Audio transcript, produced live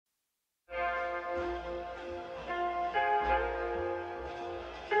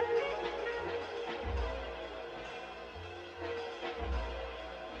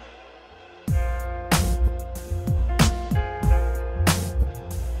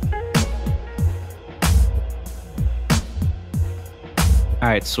All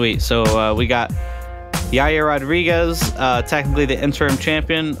right, sweet. So we got Yair Rodriguez, technically the interim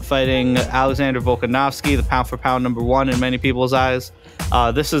champion, fighting Alexander Volkanovski, the pound-for-pound #1 in many people's eyes.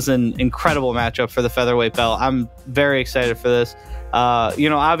 This is an incredible matchup for the featherweight belt. I'm very excited for this.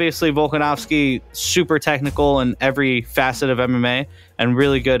 Obviously Volkanovski, super technical in every facet of MMA and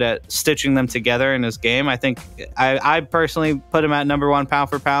really good at stitching them together in his game. I think I personally put him at #1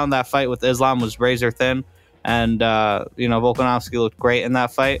 pound-for-pound. That fight with Islam was razor thin, and Volkanovski looked great in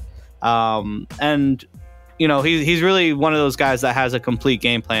that fight. He's really one of those guys that has a complete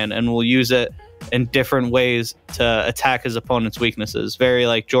game plan and will use it in different ways to attack his opponent's weaknesses. Very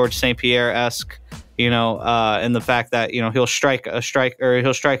like George St. Pierre-esque, in the fact that, he'll strike a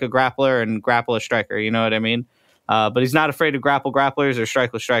grappler and grapple a striker. You know what I mean? But he's not afraid to grapple grapplers or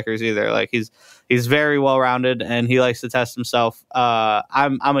strike with strikers either. Like he's very well-rounded and he likes to test himself.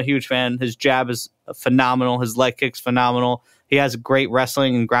 I'm a huge fan. His jab is phenomenal. His leg kick's phenomenal. He has a great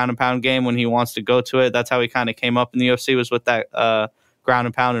wrestling and ground and pound game when he wants to go to it. That's how he kind of came up in the UFC, was with that ground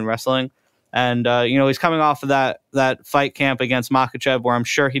and pound and wrestling. And, he's coming off of that fight camp against Makhachev, where I'm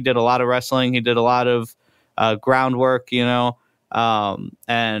sure he did a lot of wrestling. He did a lot of groundwork, he's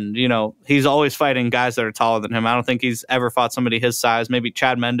always fighting guys that are taller than him. I don't think he's ever fought somebody his size. Maybe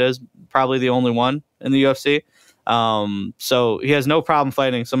Chad Mendes, probably the only one in the UFC. So he has no problem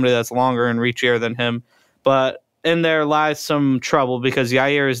fighting somebody that's longer and reachier than him. But in there lies some trouble because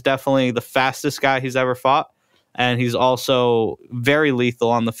Yair is definitely the fastest guy he's ever fought, and he's also very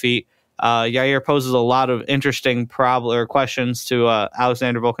lethal on the feet. Yair poses a lot of interesting questions to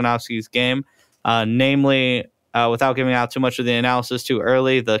Alexander Volkanovski's game, namely, without giving out too much of the analysis too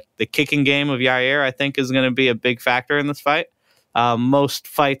early, the kicking game of Yair, I think, is going to be a big factor in this fight. Most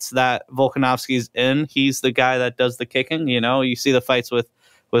fights that Volkanovski's in, he's the guy that does the kicking. You see the fights with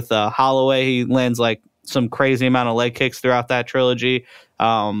Holloway, he lands like some crazy amount of leg kicks throughout that trilogy.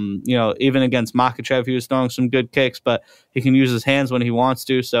 Even against Makhachev, he was throwing some good kicks, but he can use his hands when he wants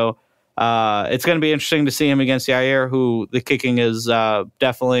to. So it's going to be interesting to see him against Yair, who the kicking is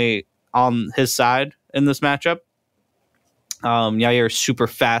definitely on his side in this matchup. Yair is super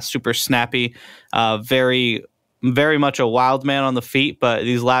fast, super snappy, very, very much a wild man on the feet. But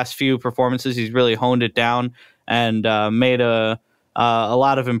these last few performances, he's really honed it down and made a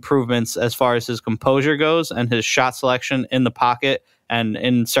lot of improvements as far as his composure goes and his shot selection in the pocket and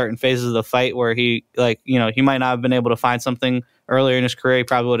in certain phases of the fight where he might not have been able to find something earlier in his career. He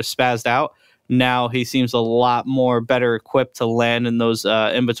probably would have spazzed out. Now he seems a lot more better equipped to land in those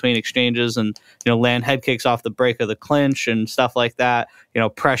in-between exchanges and, land head kicks off the break of the clinch and stuff like that,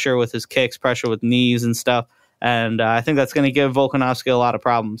 pressure with his kicks, pressure with knees and stuff. And I think that's going to give Volkanovski a lot of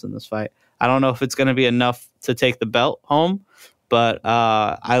problems in this fight. I don't know if it's going to be enough to take the belt home, but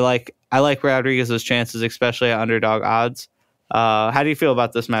I like Rodriguez's chances, especially at underdog odds. How do you feel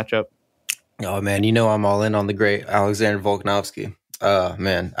about this matchup? Oh man, I'm all in on the great Alexander Volkanovski. To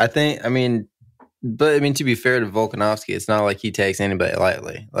be fair to Volkanovski, it's not like he takes anybody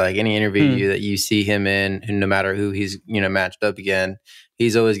lightly. Like any interview that you see him in, and no matter who he's matched up again,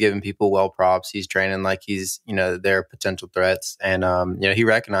 he's always giving people well props. He's training like he's their potential threats, and he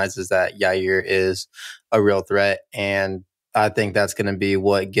recognizes that Yair is a real threat, and I think that's going to be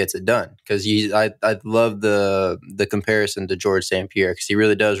what gets it done. Because I love the comparison to George St. Pierre, because he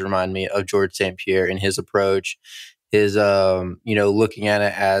really does remind me of George St. Pierre in his approach, his looking at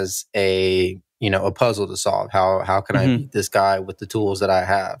it as a puzzle to solve. How can I beat this guy with the tools that I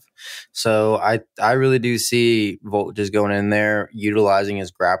have? So I really do see Volk just going in there, utilizing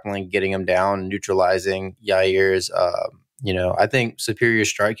his grappling, getting him down, neutralizing Yair's I think superior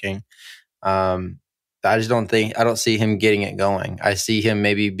striking. I don't see him getting it going. I see him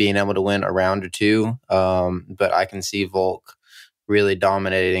maybe being able to win a round or two, but I can see Volk really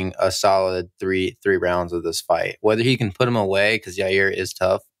dominating a solid three rounds of this fight. Whether he can put him away, because Yair is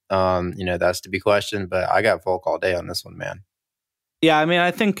tough, that's to be questioned. But I got Volk all day on this one, man. Yeah,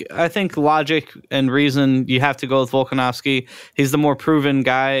 I think logic and reason, you have to go with Volkanovski. He's the more proven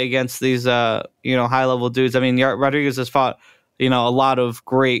guy against these high level dudes. Rodriguez has fought a lot of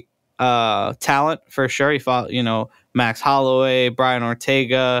great talent for sure. He fought Max Holloway, Brian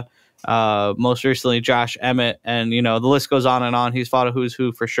Ortega, most recently Josh Emmett, and the list goes on and on. He's fought a who's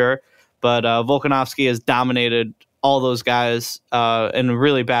who for sure. But Volkanovski has dominated all those guys in a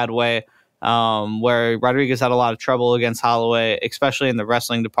really bad way, where Rodriguez had a lot of trouble against Holloway, especially in the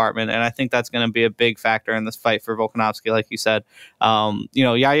wrestling department. And I think that's going to be a big factor in this fight for Volkanovski, like you said.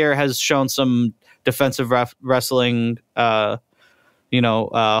 Yair has shown some defensive wrestling holes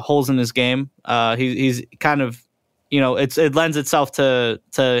in his game. He's kind of it lends itself to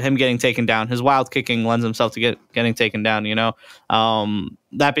him getting taken down. His wild kicking lends himself to getting taken down.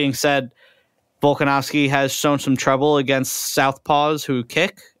 That being said, Volkanovski has shown some trouble against southpaws who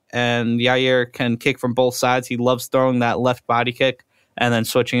kick, and Yair can kick from both sides. He loves throwing that left body kick and then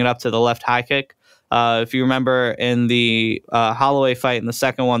switching it up to the left high kick. If you remember in the Holloway fight, in the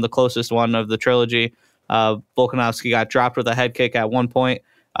second one, the closest one of the trilogy, Volkanovski got dropped with a head kick at one point.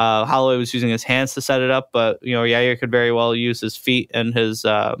 Holloway was using his hands to set it up, but Yair could very well use his feet and his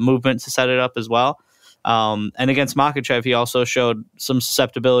movement to set it up as well. And against Makhachev, he also showed some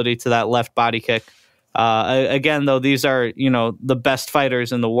susceptibility to that left body kick. Again, though, these are the best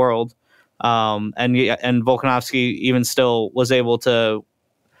fighters in the world, and Volkanovski even still was able to,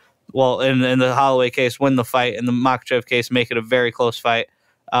 well, in the Holloway case, win the fight. In the Makhachev case, make it a very close fight.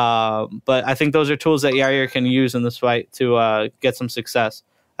 But I think those are tools that Yair can use in this fight to get some success.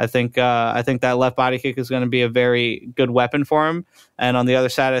 I think that left body kick is going to be a very good weapon for him. And on the other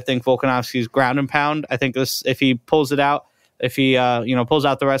side, I think Volkanovski's ground and pound. I think if he pulls it out, if he pulls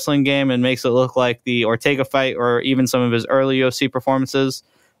out the wrestling game and makes it look like the Ortega fight or even some of his early UFC performances,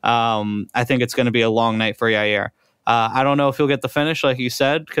 I think it's going to be a long night for Yair. I don't know if he'll get the finish, like you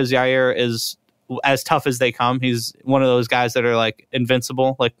said, because Yair is as tough as they come. He's one of those guys that are like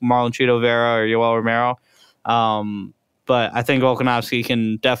invincible, like Marlon Chito Vera or Yoel Romero. But I think Volkanovski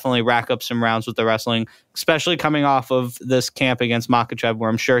can definitely rack up some rounds with the wrestling, especially coming off of this camp against Makhachev, where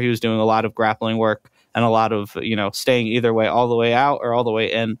I'm sure he was doing a lot of grappling work and a lot of, staying either way, all the way out or all the way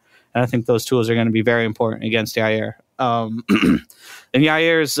in. And I think those tools are going to be very important against Yair. And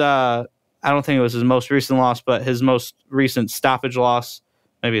Yair's, I don't think it was his most recent loss, but his most recent stoppage loss,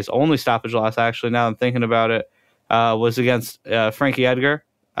 maybe his only stoppage loss, actually, now I'm thinking about it, was against Frankie Edgar.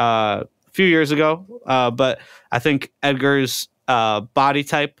 Few years ago, but I think Edgar's body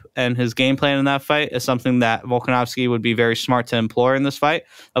type and his game plan in that fight is something that Volkanovski would be very smart to employ in this fight.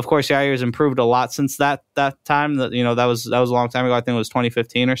 Of course, Yair's improved a lot since that time. That was a long time ago. I think it was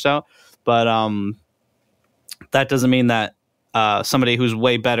 2015 or so. But that doesn't mean that somebody who's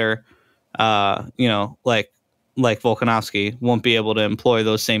way better, like Volkanovski, won't be able to employ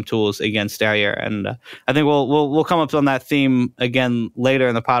those same tools against Yair. And I think we'll come up on that theme again later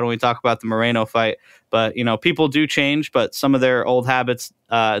in the pod when we talk about the Moreno fight. But people do change, but some of their old habits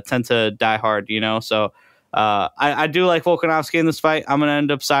tend to die hard. So I do like Volkanovski in this fight. I'm going to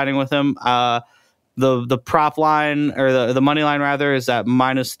end up siding with him. The prop line, or the money line rather, is at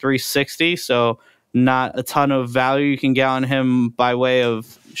minus 360. So not a ton of value you can get on him by way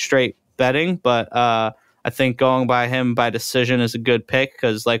of straight betting, but I think going by him by decision is a good pick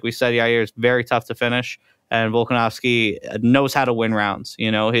because, like we said, Yair is very tough to finish, and Volkanovski knows how to win rounds.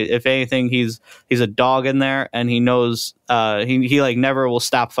 If anything, he's a dog in there, and he knows he like never will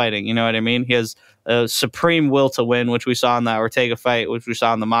stop fighting. You know what I mean? He has a supreme will to win, which we saw in that Ortega fight, which we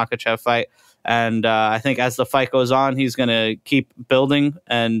saw in the Makhachev fight. And I think as the fight goes on, he's going to keep building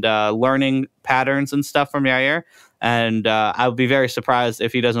and learning patterns and stuff from Yair. And I would be very surprised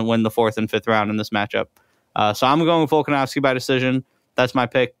if he doesn't win the 4th and 5th round in this matchup. So I'm going with Volkanovski by decision. That's my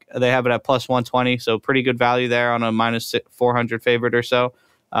pick. They have it at plus 120, so pretty good value there on a minus 400 favorite or so.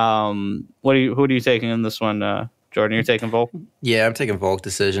 Who are you taking in this one, Jordan? You're taking Volk? Yeah, I'm taking Volk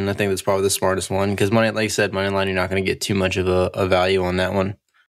decision. I think that's probably the smartest one because, like you said, money line, you're not going to get too much of a value on that one.